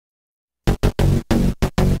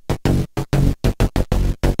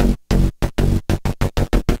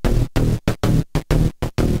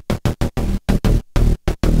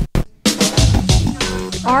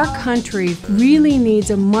country really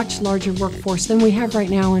needs a much larger workforce than we have right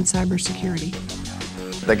now in cybersecurity.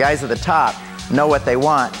 The guys at the top know what they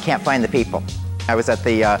want, can't find the people. I was at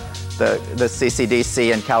the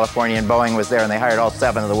CCDC in California, and Boeing was there, and they hired all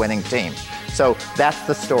 7 of the winning team. So that's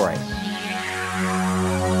the story.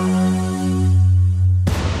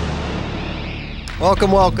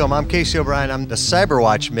 Welcome, welcome. I'm Casey O'Brien. I'm the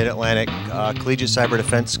CyberWatch Mid-Atlantic Collegiate Cyber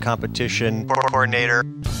Defense Competition Coordinator.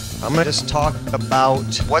 I'm going to just talk about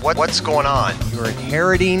what's going on. You're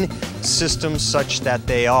inheriting systems such that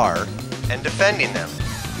they are and defending them.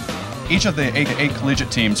 Each of the eight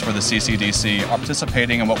collegiate teams for the CCDC are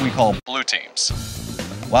participating in what we call blue teams.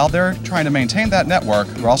 While they're trying to maintain that network,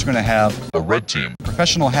 we're also going to have a red team,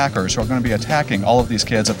 professional hackers who are going to be attacking all of these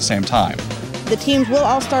kids at the same time. The teams will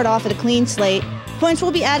all start off at a clean slate. Points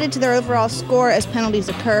will be added to their overall score as penalties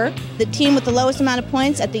occur. The team with the lowest amount of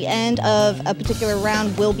points at the end of a particular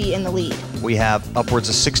round will be in the lead. We have upwards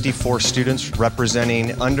of 64 students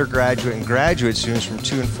representing undergraduate and graduate students from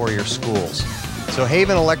 2- and 4-year schools. So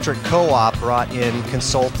Haven Electric Co-op brought in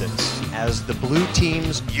consultants. As the blue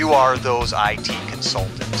teams, you are those IT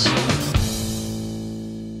consultants.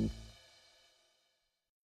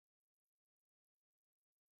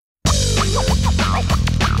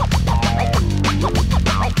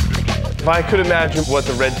 If I could imagine what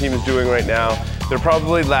the red team is doing right now, they're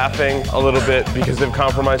probably laughing a little bit because they've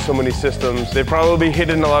compromised so many systems. They've probably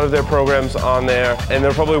hidden a lot of their programs on there, and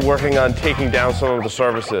they're probably working on taking down some of the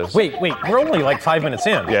services. Wait, we're only like 5 minutes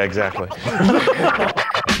in. Yeah, exactly.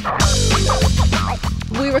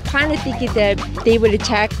 We were kind of thinking that they would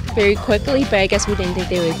attack very quickly, but I guess we didn't think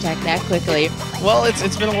they would attack that quickly. Well,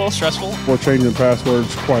 it's been a little stressful. We're changing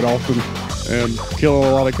passwords quite often and killing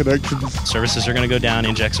a lot of connections. Services are going to go down,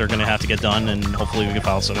 injects are going to have to get done, and hopefully we can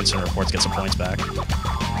file some incident reports, get some points back.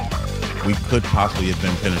 We could possibly have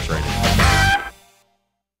been penetrated.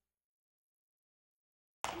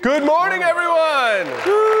 Good morning, everyone!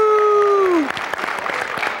 Woo!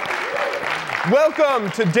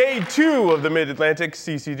 Welcome to day 2 of the Mid-Atlantic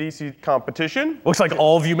CCDC competition. Looks like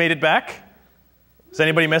all of you made it back. Is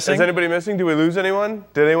anybody missing? Is anybody missing? Did we lose anyone?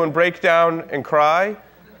 Did anyone break down and cry?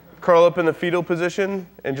 Curl up in the fetal position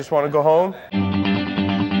and just want to go home?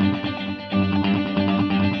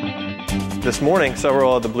 This morning,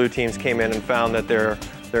 several of the blue teams came in and found that their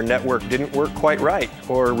network didn't work quite right,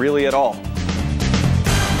 or really at all.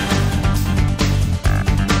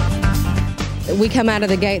 We come out of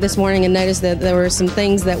the gate this morning and noticed that there were some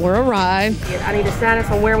things that were awry. I need a status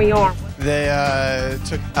on where we are. They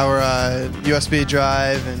took our USB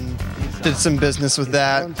drive and did some business with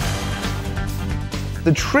that.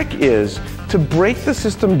 The trick is to break the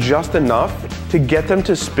system just enough to get them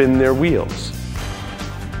to spin their wheels.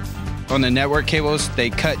 On the network cables, they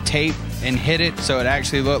cut tape and hit it, so it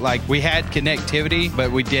actually looked like we had connectivity,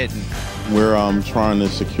 but we didn't. We're trying to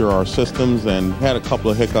secure our systems and had a couple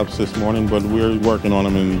of hiccups this morning, but we're working on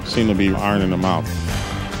them and seem to be ironing them out.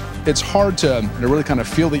 It's hard to really kind of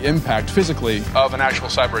feel the impact physically of an actual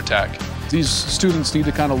cyber attack. These students need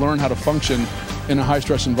to kind of learn how to function in a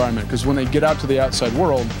high-stress environment, because when they get out to the outside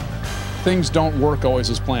world, things don't work always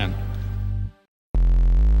as planned.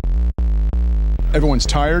 Everyone's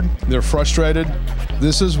tired, they're frustrated.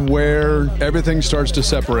 This is where everything starts to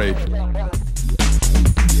separate.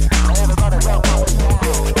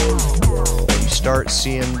 You start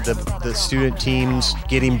seeing the student teams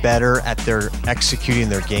getting better at their executing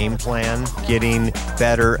their game plan, getting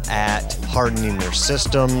better at hardening their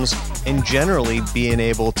systems, and generally being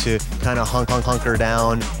able to kind of hunker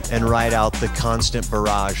down and ride out the constant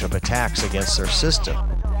barrage of attacks against their system.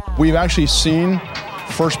 We've actually seen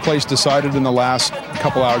first place decided in the last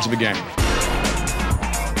couple hours of the game.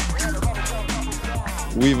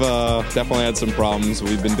 We've definitely had some problems.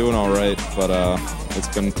 We've been doing all right, but it's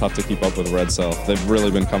been tough to keep up with Red Cell. They've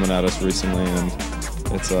really been coming at us recently, and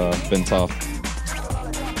it's been tough.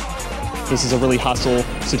 This is a really hostile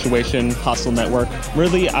situation, hostile network.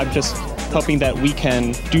 Really, I'm just hoping that we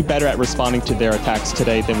can do better at responding to their attacks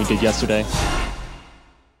today than we did yesterday.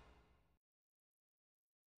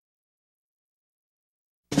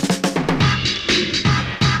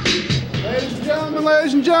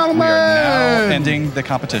 Ladies and gentlemen, we are now ending the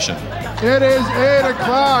competition. It is 8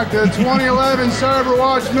 o'clock. The 2011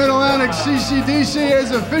 CyberWatch Mid-Atlantic CCDC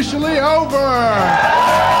is officially over.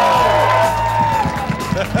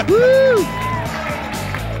 Woo!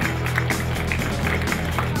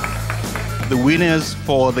 The winners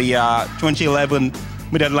for the 2011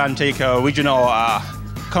 Mid-Atlantic Regional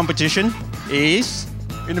competition is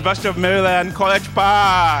University of Maryland College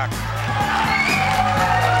Park.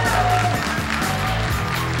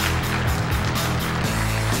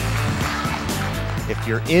 If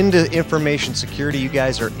you're into information security, you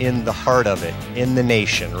guys are in the heart of it, in the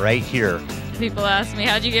nation, right here. People ask me,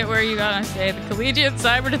 how'd you get where you got? I say, the Collegiate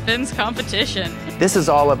Cyber Defense Competition. This is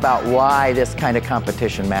all about why this kind of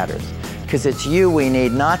competition matters. Because it's you we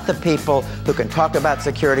need, not the people who can talk about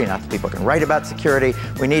security, not the people who can write about security.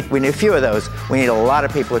 We need a few of those. We need a lot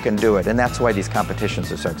of people who can do it. And that's why these competitions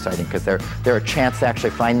are so exciting, because they're a chance to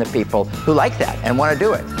actually find the people who like that and want to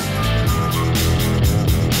do it.